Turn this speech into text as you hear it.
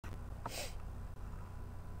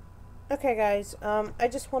Okay, guys, I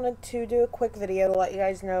just wanted to do a quick video to let you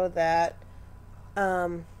guys know that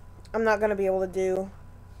um, I'm not going to be able to do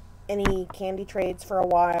any candy trades for a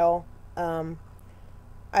while. Um,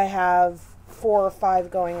 I have 4 or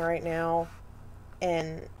 5 going right now,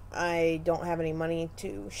 and I don't have any money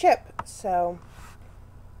to ship. So,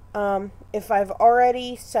 if I've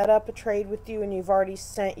already set up a trade with you and you've already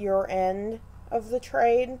sent your end of the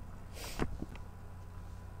trade,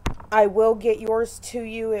 I will get yours to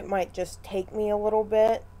you. It might just take me a little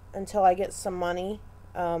bit until I get some money.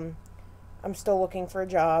 Um, I'm still looking for a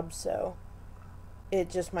job, so it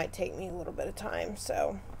just might take me a little bit of time.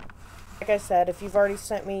 So, like I said, if you've already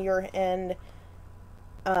sent me your end,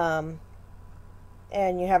 um,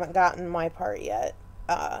 and you haven't gotten my part yet,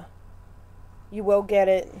 you will get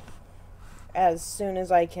it as soon as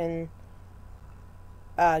I can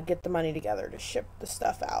get the money together to ship the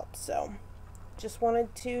stuff out. So, just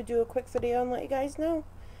wanted to do a quick video and let you guys know.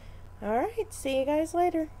 Alright, see you guys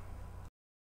later.